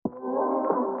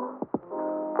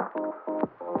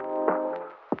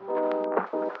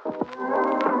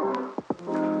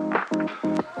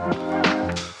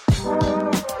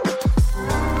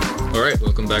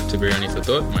back to Biryani for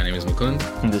Thought. My name is Mukund,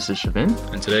 And this is Shavin.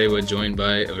 and today we're joined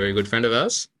by a very good friend of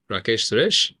ours, Rakesh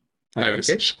Suresh. Hi, Hi, guys.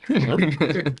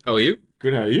 Rakesh. How are you?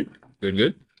 Good, how are you? Good,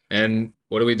 good. And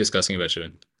what are we discussing about,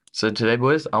 Shavin? So today,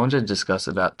 boys, I want to discuss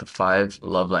about the 5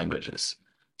 love languages.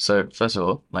 So first of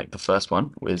all, like the first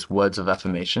one is words of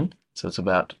affirmation. So it's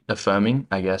about affirming,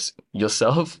 I guess,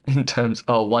 yourself in terms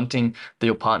of wanting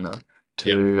your partner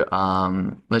to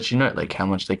let you know like how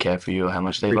much they care for you or how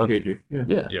much they love you. Appreciate you.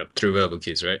 Yeah. Yep, through verbal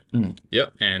cues, right? Mm.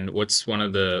 Yep. And what's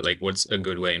what's a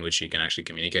good way in which you can actually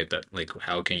communicate that? Like,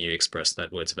 how can you express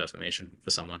that words of affirmation for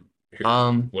someone?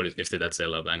 What if that's their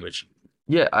love language?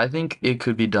 Yeah, I think it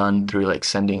could be done through like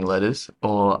sending letters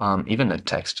or even a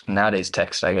text. Nowadays,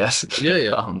 text, I guess. Yeah,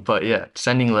 yeah. But yeah,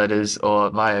 sending letters or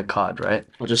via card, right?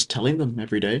 Or just telling them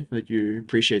every day that you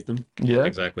appreciate them. Yeah.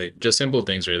 Exactly. Just simple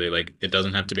things, really. Like, it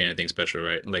doesn't have to be anything special,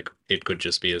 right? Like, it could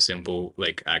just be a simple,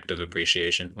 like, act of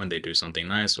appreciation when they do something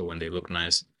nice or when they look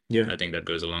nice. Yeah. I think that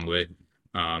goes a long way.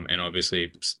 And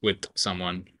obviously, with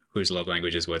someone whose love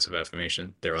language is words of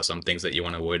affirmation, there are some things that you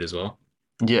want to avoid as well.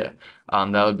 Yeah.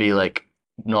 That would be like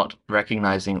not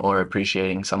recognizing or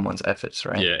appreciating someone's efforts,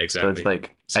 right? Yeah, So exactly. it's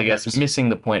like, I guess, Sometimes- missing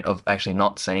the point of actually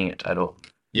not saying it at all.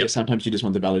 Yeah, Yep. sometimes you just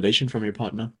want the validation from your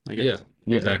partner, I guess. Yeah,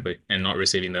 Yeah. exactly. And not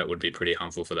receiving that would be pretty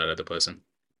harmful for that other person.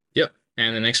 Yep.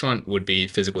 And the next one would be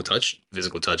physical touch.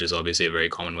 Physical touch is obviously a very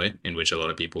common way in which a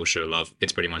lot of people show love.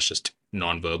 It's pretty much just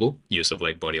non-verbal use of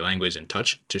like body language and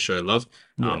touch to show love.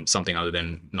 Yeah. Something other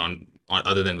than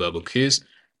verbal cues.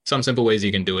 Some simple ways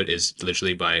you can do it is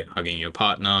literally by hugging your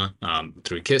partner,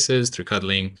 through kisses, through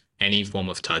cuddling, any form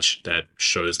of touch that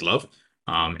shows love.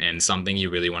 And something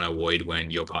you really want to avoid when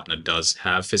your partner does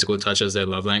have physical touch as their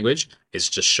love language is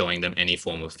just showing them any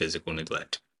form of physical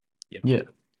neglect. Yeah.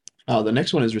 The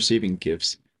next one is receiving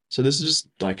gifts. So this is just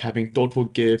like having thoughtful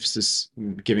gifts, just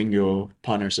giving your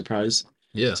partner a surprise.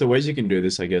 Yeah. So ways you can do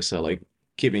this, I guess, are like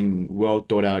giving well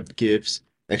thought out gifts,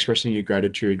 expressing your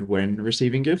gratitude when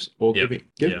receiving gifts, or Yep. giving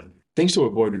gift. Yeah. Things to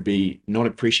avoid would be not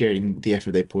appreciating the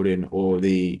effort they put in, or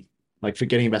the like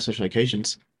forgetting about special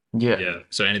occasions. Yeah. Yeah.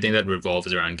 So anything that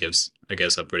revolves around gifts, I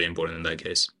guess, are pretty important in that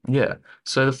case. Yeah.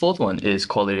 So the fourth one is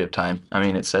quality of time. I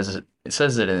mean, it says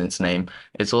it in its name.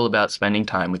 It's all about spending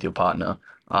time with your partner.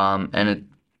 And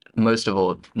most of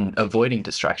all, avoiding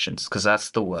distractions, because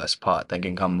that's the worst part that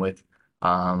can come with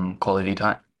quality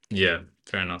time. Yeah,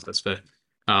 fair enough. That's fair.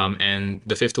 And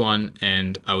the fifth one,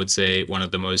 and I would say one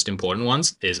of the most important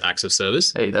ones, is acts of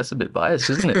service. Hey, that's a bit biased,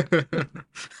 isn't it?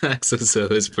 Acts of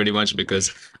service, pretty much,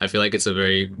 because I feel like it's a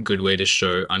very good way to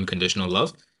show unconditional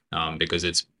love,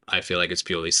 because I feel like it's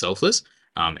purely selfless,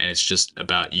 and it's just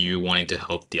about you wanting to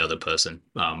help the other person,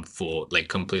 for like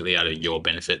completely out of your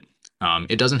benefit.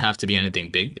 It doesn't have to be anything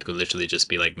big. It could literally just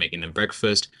be like making them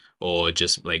breakfast or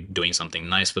just like doing something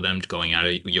nice for them, going out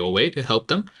of your way to help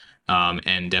them.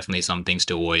 And definitely some things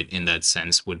to avoid in that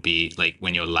sense would be like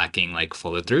when you're lacking like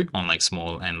follow through on like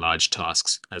small and large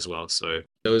tasks as well. So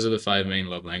those are the 5 main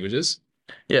love languages.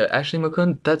 Yeah, actually,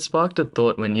 Mukund, that sparked a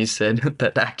thought when you said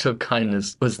that act of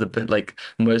kindness was the like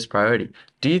most priority.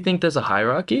 Do you think there's a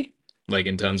hierarchy? Like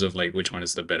in terms of like which one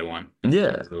is the better one,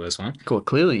 Yeah. the worst one. Cool.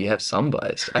 Clearly, you have some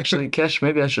bias. Actually, Kesh,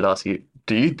 maybe I should ask you,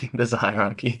 do you think there's a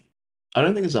hierarchy? I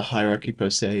don't think there's a hierarchy per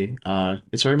se.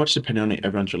 It's very much dependent on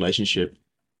everyone's relationship.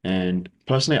 And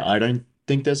personally, I don't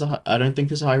think there's a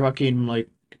hierarchy in like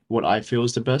what I feel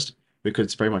is the best, because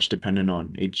it's very much dependent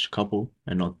on each couple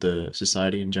and not the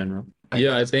society in general.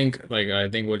 Yeah, I think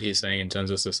what he's saying in terms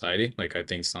of society, like I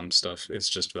think some stuff is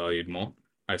just valued more.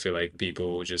 I feel like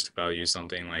people just value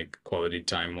something like quality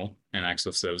time more and acts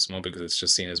of service more because it's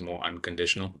just seen as more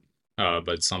unconditional.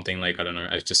 But something like, I don't know,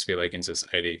 I just feel like in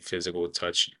society, physical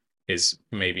touch is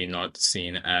maybe not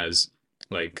seen as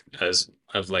like as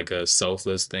of like a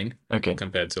selfless thing Okay,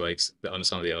 compared to like on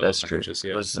some of the other that's true. languages.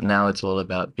 Yeah. Because now it's all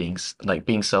about being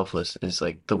selfless is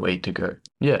like the way to go.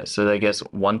 Yeah, so I guess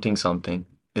wanting something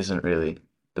isn't really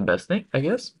the best thing, I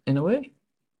guess, in a way.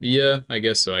 Yeah, I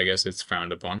guess so. I guess it's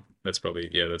frowned upon. That's probably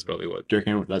what. Do you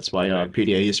reckon that's why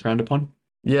PDA is frowned upon?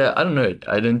 Yeah, I don't know.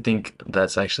 I don't think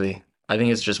that's actually. I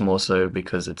think it's just more so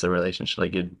because it's a relationship,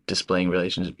 like you're displaying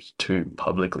relationships too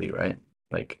publicly, right?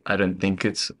 Like, I don't think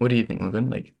it's. What do you think, Logan?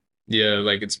 Like, Yeah,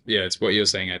 like it's what you're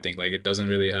saying, I think. Like it doesn't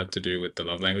really have to do with the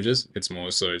love languages. It's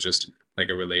more so just like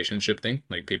a relationship thing.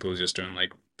 Like people just don't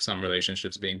like some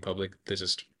relationships being public. They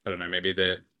just, I don't know, maybe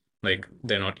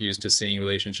they're not used to seeing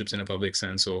relationships in a public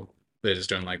sense, or they just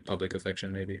don't like public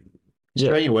affection, maybe. yeah,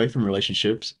 Straying away from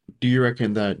relationships, do you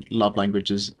reckon that love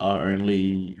languages are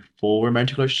only for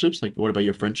romantic relationships? Like, what about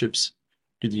your friendships?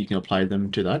 Do you think you can apply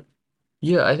them to that?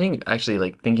 yeah. I think actually,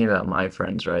 like thinking about my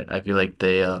friends, right? I feel like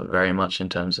they are very much in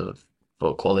terms of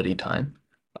for quality time.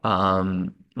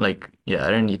 Like, yeah,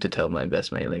 I don't need to tell my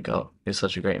best mate like, oh, you're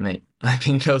such a great mate. I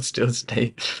think they'll still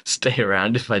stay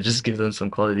around if I just give them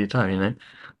some quality time, you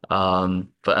know?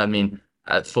 But I mean,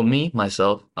 for me,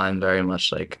 myself, I'm very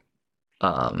much like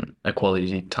a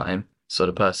quality time sort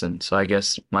of person. So I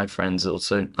guess my friends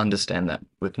also understand that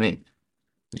with me.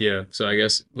 Yeah, so I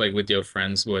guess like with your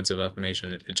friends, words of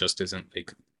affirmation, it just isn't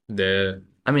like their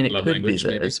I mean, it love could be language,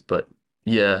 maybe. theirs, but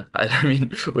yeah, I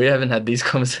mean, we haven't had these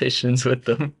conversations with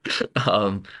them.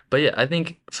 But yeah, I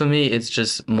think for me, it's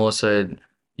just more so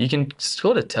you can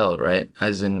sort of tell, right?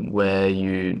 As in where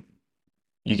you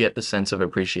get the sense of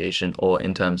appreciation, or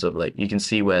in terms of like you can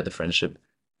see where the friendship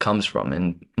comes from,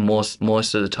 and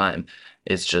most of the time,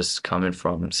 it's just coming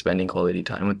from spending quality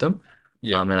time with them.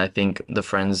 Yeah. And I think the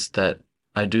friends that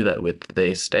I do that with,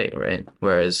 they stay, right?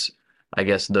 Whereas I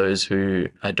guess those who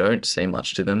I don't say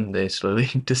much to them, they slowly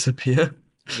disappear.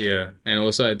 Yeah. And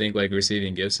also I think like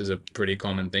receiving gifts is a pretty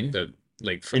common thing that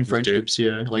like In friends do. friendships,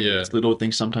 yeah, like Yeah. it's little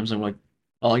things. Sometimes I'm like,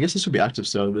 oh, I guess this would be acts of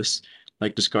service,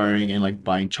 like just going and like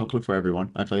buying chocolate for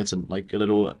everyone. I feel like it's like a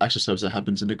little act of service that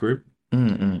happens in the group.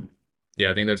 Mm-mm.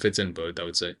 Yeah, I think that fits in both, I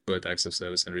would say, both acts of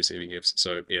service and receiving gifts.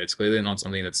 So yeah, it's clearly not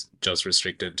something that's just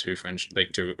restricted to French,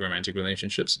 like to romantic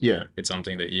relationships. Yeah, It's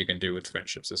something that you can do with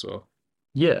friendships as well.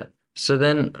 Yeah. So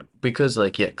then, because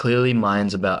like, yeah, clearly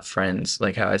mine's about friends,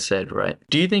 like how I said, right?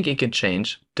 Do you think it could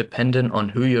change dependent on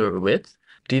who you're with?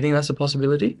 Do you think that's a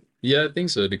possibility? Yeah, I think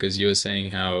so because you were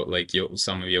saying how like your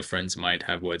some of your friends might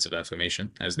have words of affirmation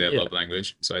as their Yeah. love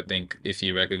language. So I think if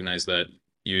you recognize that,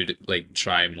 you'd like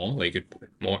try more, like you'd put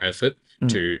more effort Mm.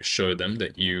 to show them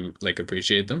that you like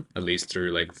appreciate them, at least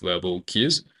through like verbal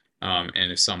cues.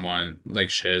 And if someone like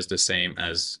shares the same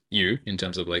as you in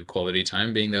terms of like quality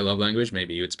time being their love language,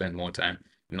 maybe you would spend more time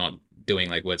not doing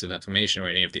like words of affirmation or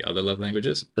any of the other love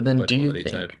languages, But then but quality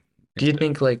time do you instead.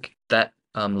 think like that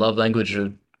love language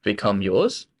would become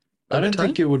yours I over don't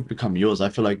think time? it would become yours. I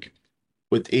feel like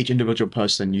with each individual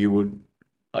person, you would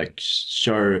like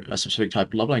show a specific type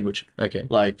of love language. Okay.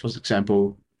 Like for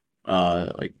example,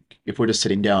 like if we're just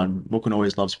sitting down, Mokun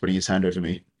always loves putting his hand over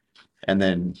me, and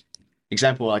then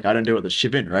example like I don't do it with the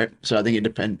Shivin, right? So I think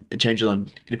it changes on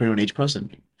depending on each person.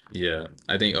 Yeah,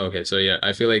 I think okay. So yeah,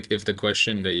 I feel like if the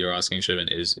question that you're asking,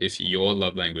 Shivan, is if your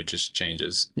love language just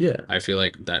changes, Yeah. I feel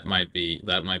like that might be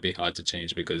hard to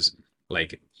change because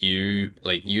like you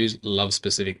love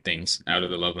specific things out of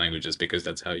the love languages because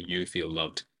that's how you feel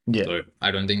loved. Yeah. So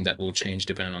I don't think that will change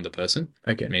depending on the person.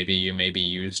 Okay. Maybe you may be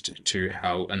used to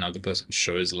how another person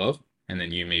shows love, and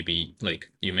then you may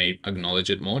acknowledge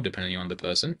it more depending on the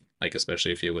person, like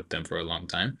especially if you're with them for a long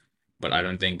time. But I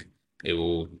don't think it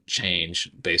will change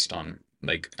based on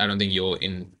like I don't think your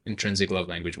intrinsic love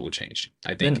language will change. I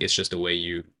think Then it's just the way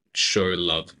you show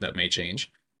love that may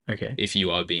change okay. if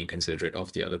you are being considerate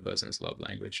of the other person's love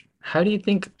language. How do you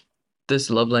think this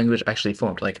love language actually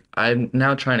formed? Like, I'm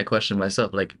now trying to question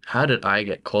myself, like, how did I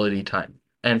get quality time?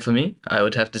 And for me, I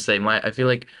would have to say I feel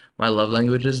like my love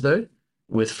languages though,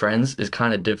 with friends is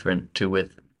kind of different to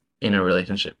with in a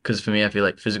relationship. Because for me, I feel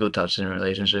like physical touch in a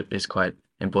relationship is quite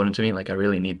important to me. Like, I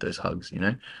really need those hugs, you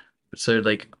know? So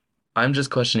like, I'm just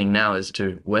questioning now as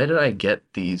to where did I get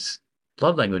these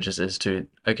love languages as to,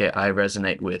 okay, I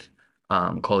resonate with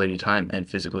quality time and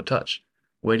physical touch.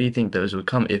 Where do you think those would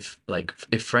come if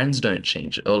friends don't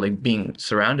change it, or like being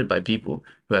surrounded by people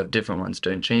who have different ones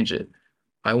don't change it?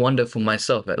 I wonder for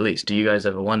myself at least, do you guys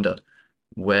ever wonder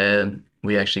where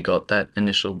we actually got that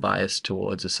initial bias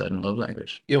towards a certain love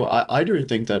language? Yeah, well, I do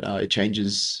think that it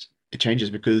changes. It changes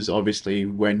because obviously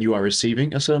when you are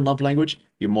receiving a certain love language,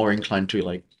 you're more inclined to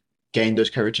like gain those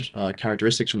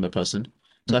characteristics from the person.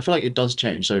 So I feel like it does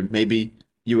change. So maybe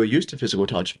you were used to physical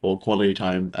touch or quality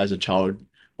time as a child,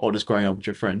 or just growing up with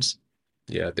your friends.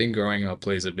 Yeah, I think growing up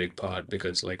plays a big part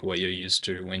because like what you're used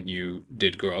to when you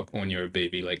did grow up when you're a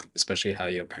baby, like especially how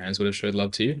your parents would have showed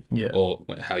love to you Yeah. or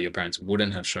how your parents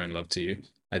wouldn't have shown love to you.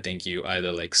 I think you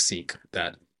either like seek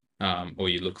that or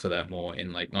you look for that more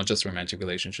in like not just romantic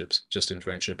relationships, just in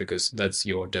friendship because that's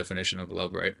your definition of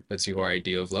love, right? That's your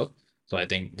idea of love. So I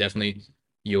think definitely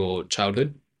your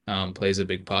childhood plays a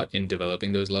big part in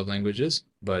developing those love languages.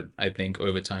 But I think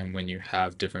over time, when you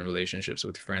have different relationships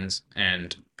with friends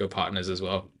and your partners as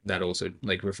well, that also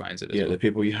like refines it as Yeah, the well.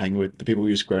 people you hang with, the people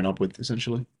you've grown up with,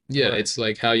 essentially. Yeah, Right. it's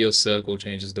like how your circle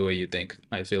changes the way you think.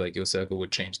 I feel like your circle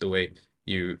would change the way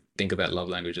you think about love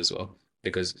language as well.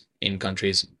 Because in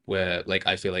countries where, like,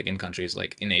 I feel like in countries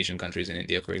like in Asian countries, in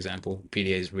India, for example,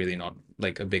 PDA is really not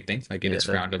like a big thing. Like, it Yeah, is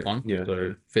that's frowned true. upon. Yeah,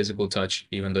 So, physical touch,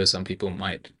 even though some people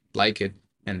might like it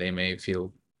and they may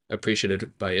feel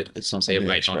appreciated by it, it's not they something they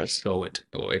might not express. show it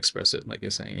or express it, like you're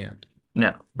saying. Yeah.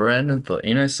 Now, random thought.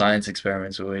 You know, science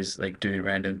experiments always like do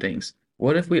random things.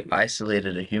 What if we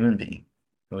isolated a human being?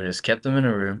 We just kept them in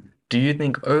a room. Do you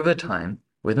think over time,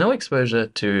 with no exposure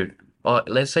to, or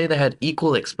let's say they had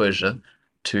equal exposure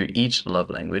to each love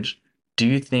language, do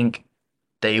you think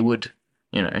they would,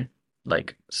 you know,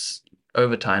 like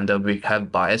over time they'll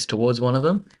have bias towards one of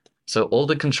them? So all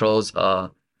the controls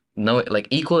are no like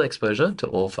equal exposure to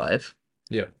all five,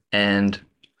 Yeah. and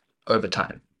over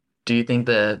time, do you think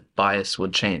the bias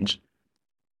would change?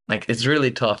 Like, it's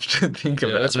really tough to think Yeah,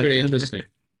 that's about. pretty interesting.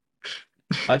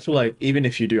 I feel like even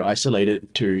if you do isolate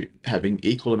it to having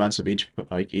equal amounts of each,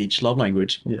 like each love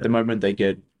language, Yeah. the moment they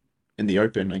get in the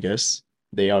open, I guess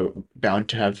they are bound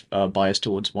to have a bias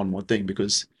towards one more thing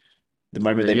because So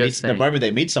you're the saying, moment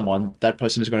they meet someone, that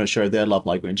person is going to show their love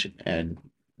language, and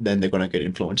then they're going to get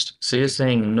influenced. so you're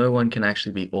saying no one can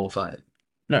actually be all five.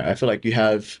 No, I feel like you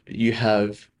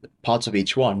have parts of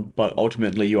each one, but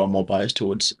ultimately you are more biased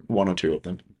towards one or two of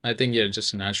them. I think yeah,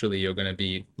 just naturally you're gonna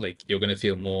be like you're gonna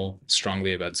feel more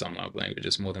strongly about some love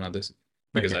languages more than others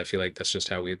because Okay. I feel like that's just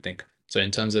how we think. So in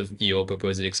terms of your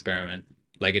proposed experiment,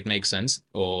 like it makes sense,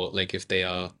 or like if they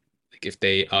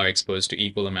are exposed to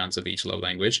equal amounts of each love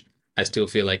language, I still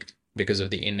feel like because of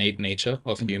the innate nature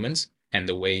of humans and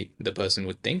the way the person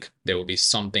would think, there will be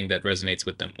something that resonates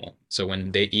with them more. So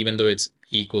when they, even though it's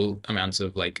equal amounts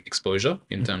of like exposure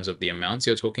in terms of the amounts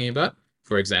you're talking about,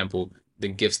 for example, the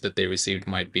gifts that they received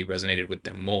might be resonated with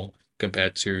them more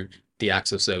compared to the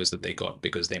acts of service that they got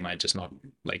because they might just not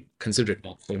like consider it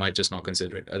more. They might just not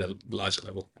consider it at a larger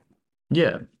level.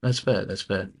 Yeah, that's fair. That's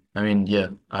fair. I mean, yeah,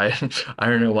 I I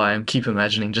don't know why I keep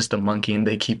imagining just a monkey and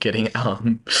they keep getting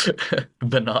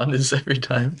bananas every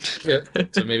time. Yeah.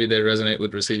 So maybe they resonate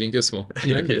with receiving gifts more in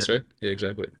that Yeah. case, right? Yeah,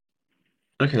 exactly.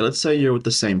 Okay, let's say you're with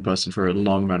the same person for a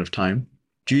long amount of time.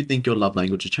 Do you think your love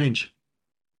language will change?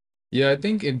 Yeah, I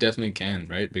think it definitely can,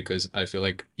 right? Because I feel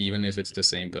like even if it's the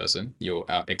same person, your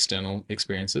external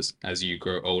experiences as you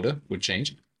grow older would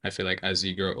change. I feel like as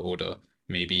you grow older,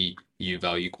 maybe you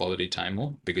value quality time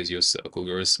more because your circle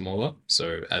grows smaller.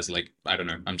 So as like, I don't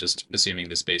know, I'm just assuming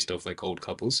this based off like old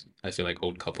couples. I feel like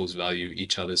old couples value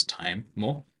each other's time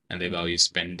more and they value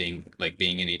spending, like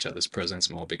being in each other's presence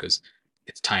more because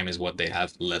it's time is what they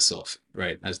have less of,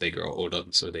 right? As they grow older.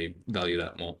 So they value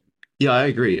that more. Yeah, I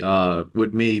agree.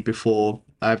 With me, before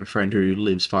I have a friend who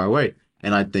lives far away,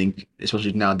 and I think,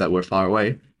 especially now that we're far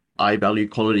away, I value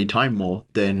quality time more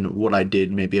than what I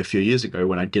did maybe a few years ago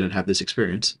when I didn't have this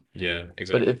experience. Yeah, But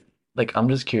exactly. if, like, I'm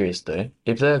just curious though,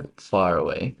 if they're far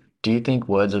away, do you think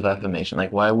words of affirmation,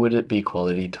 like, why would it be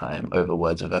quality time over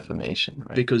words of affirmation,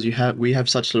 right? Because we have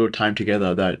such little time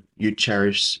together that you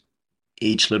cherish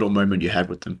each little moment you had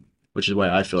with them, which is why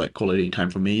I feel like quality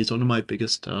time for me is one of my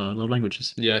biggest love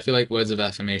languages. Yeah, I feel like words of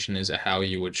affirmation is how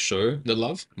you would show the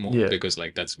love more Yeah. because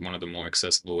like that's one of the more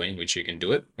accessible way in which you can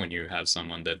do it when you have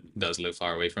someone that does live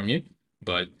far away from you.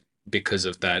 But because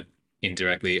of that,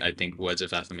 indirectly, I think words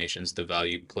of affirmations, the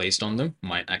value placed on them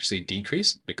might actually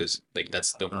decrease because like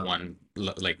that's the Uh, one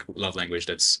like love language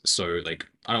that's so like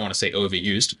I don't want to say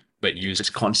overused, but it's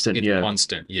used constant, it's yeah,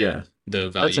 constant. Yeah, yeah. the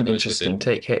That's value an goes with it. interesting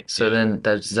take. Hey, so Yeah. then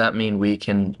does that mean we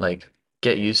can like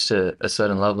get used to a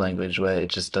certain love language where it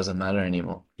just doesn't matter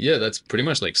anymore? Yeah, that's pretty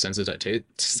much like Get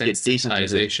desensitized,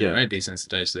 sensitization, yeah. right?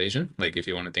 Desensitization. Like if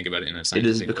you want to think about it in a It is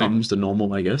scientific way, becomes the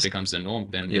normal, I guess. becomes the norm,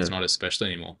 then it's Yeah. not as special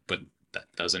anymore. But that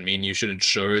doesn't mean you shouldn't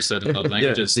show certain love Yeah,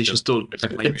 languages they should just still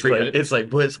to like It's treat like appreciate it. it's like,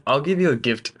 boys, I'll give you a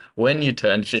gift when you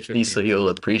turn 50 so you'll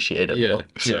appreciate it Yeah. more.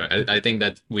 So I think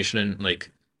that we shouldn't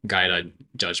like guide our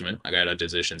judgment, guide our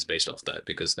decisions based off that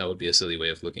because that would be a silly way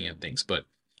of looking at things. But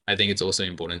I think it's also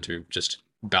important to just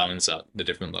balance out the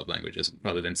different love languages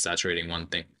rather than saturating one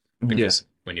thing. Yeah. Because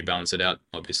when you balance it out,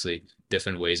 obviously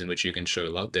different ways in which you can show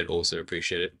love, they'd also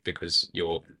appreciate it because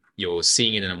you're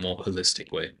seeing it in a more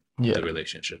holistic way, the Yeah.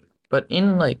 relationship. But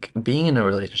in like being in a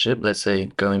relationship, let's say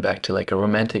going back to like a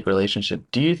romantic relationship,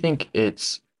 do you think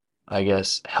it's, I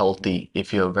guess, healthy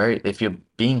if you're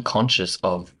being conscious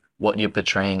of what you're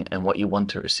portraying and what you want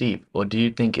to receive? Or do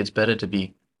you think it's better to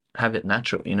be have it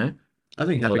natural, you know? I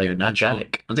think Or having like a natural,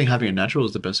 organic? I think having a natural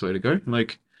is the best way to go.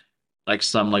 Like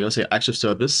some, like let's say acts of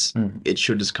service, Mm. it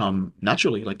should just come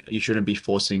naturally. Like you shouldn't be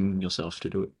forcing yourself to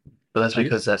do it. But that's I guess.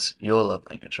 because that's your love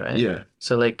language, right? Yeah.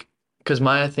 So like, because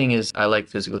my thing is I like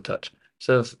physical touch.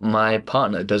 So if my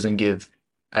partner doesn't give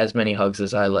as many hugs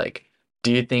as I like,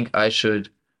 do you think I should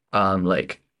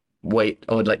like wait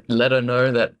or like let her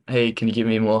know that, hey, can you give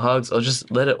me more hugs? Or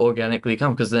just let it organically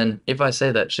come? Because then if I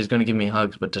say that she's gonna give me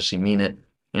hugs, but does she mean it?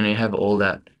 You know, you have all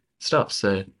that stuff.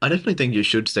 So I definitely think you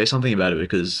should say something about it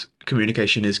because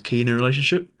communication is key in a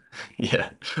relationship. yeah,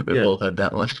 we've Yeah. all heard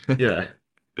that one. Yeah.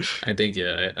 I think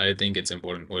yeah, I think it's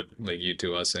important what like you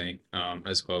two are saying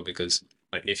as well because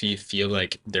like if you feel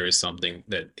like there is something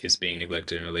that is being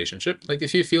neglected in a relationship, like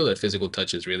if you feel that physical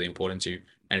touch is really important to you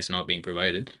and it's not being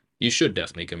provided, you should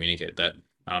definitely communicate that.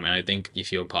 And I think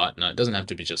if your partner, it doesn't have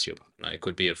to be just your partner, it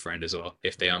could be a friend as well.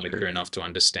 If they are True. mature enough to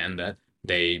understand that,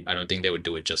 I don't think they would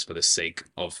do it just for the sake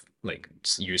of like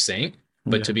you saying.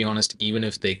 But Yeah. to be honest, even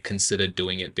if they consider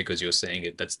doing it because you're saying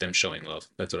it, that's them showing love.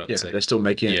 That's what I would Yeah, say. they're still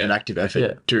making an Yeah. active effort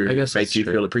Yeah, to I guess that's make you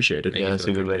true. feel appreciated. Make Yeah, you that's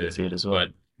feel a good way to appreciated. see it as well.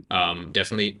 But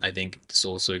definitely, I think this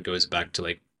also goes back to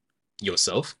like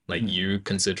yourself, like Mhm. you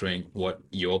considering what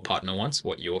your partner wants,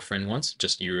 what your friend wants,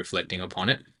 just you reflecting upon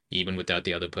it, even without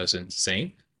the other person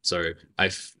saying. So I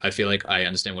feel like I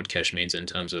understand what Kesh means in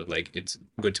terms of like it's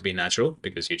good to be natural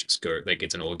because you just go like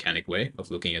it's an organic way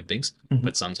of looking at things. Mhm.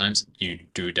 But sometimes you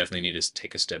do definitely need to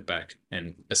take a step back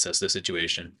and assess the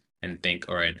situation and think,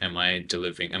 all right, am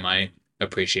I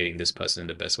appreciating this person in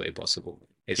the best way possible?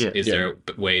 Yeah, Is Yeah. there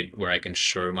a way where I can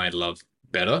show my love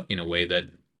better in a way that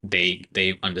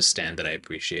they understand that I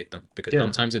appreciate them because Yeah.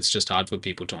 sometimes it's just hard for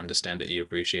people to understand that you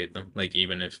appreciate them like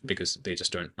even if because they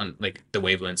just don't like the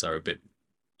wavelengths are a bit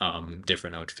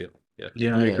different I would feel yeah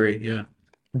Yeah, I yeah. agree. Yeah.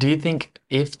 Do you think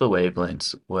if the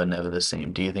wavelengths were never the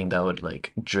same, do you think that would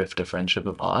like drift a friendship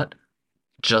apart?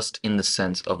 Just in the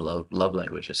sense of love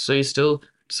languages. So you still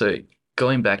so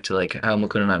going back to like how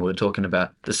Mukun and I were talking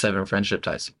about the seven friendship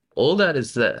types, all that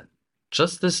is there.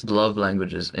 Just this love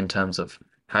languages in terms of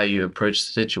how you approach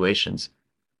situations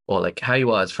or like how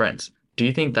you are as friends. Do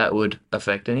you think that would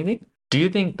affect anything? Do you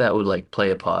think that would like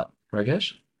play a part,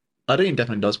 Rakesh? I think it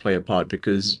definitely does play a part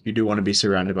because you do want to be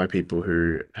surrounded by people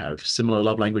who have similar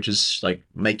love languages, like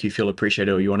make you feel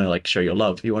appreciated, or you want to like show your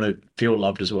love. You want to feel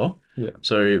loved as well. Yeah.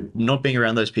 So not being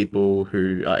around those people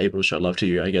who are able to show love to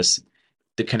you, I guess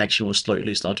the connection will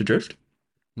slowly start to drift.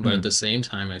 but at Mm, the same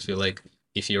time I feel like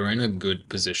if you're in a good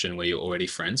position where you're already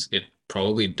friends it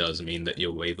probably does mean that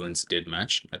your wavelengths did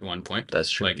match at one point that's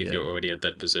true. like if Yeah. you're already at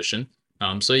that position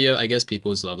so yeah I guess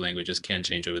people's love languages can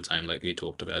change over time like we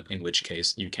talked about in which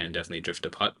case you can definitely drift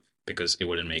apart because it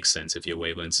wouldn't make sense if your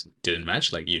wavelengths didn't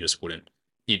match like you just wouldn't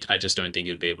I just don't think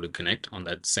you'd be able to connect on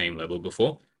that same level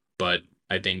before but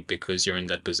I think because you're in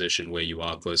that position where you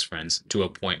are close friends to a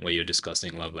point where you're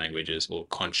discussing love languages or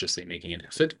consciously making an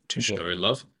effort to Okay. show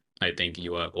love I think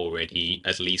you are already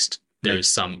at least there Like, is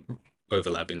some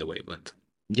overlap in the wavelength.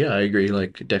 yeah, I agree.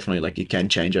 Like, definitely, like it can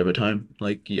change over time.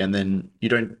 Like, and then you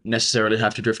don't necessarily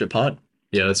have to drift apart.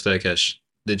 Yeah, that's fair, Cash.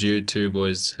 Did you two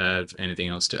boys have anything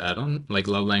else to add on, like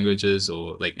love languages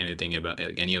or like anything about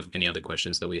like, any other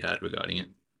questions that we had regarding it?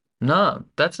 No,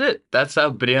 that's it. That's our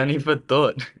biryani for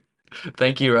thought.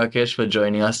 Thank you, Rakesh, for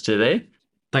joining us today.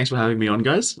 Thanks for having me on,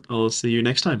 guys. I'll see you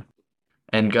next time.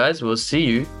 And guys, we'll see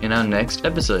you in our next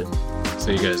episode.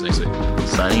 See you guys next week.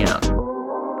 Signing out.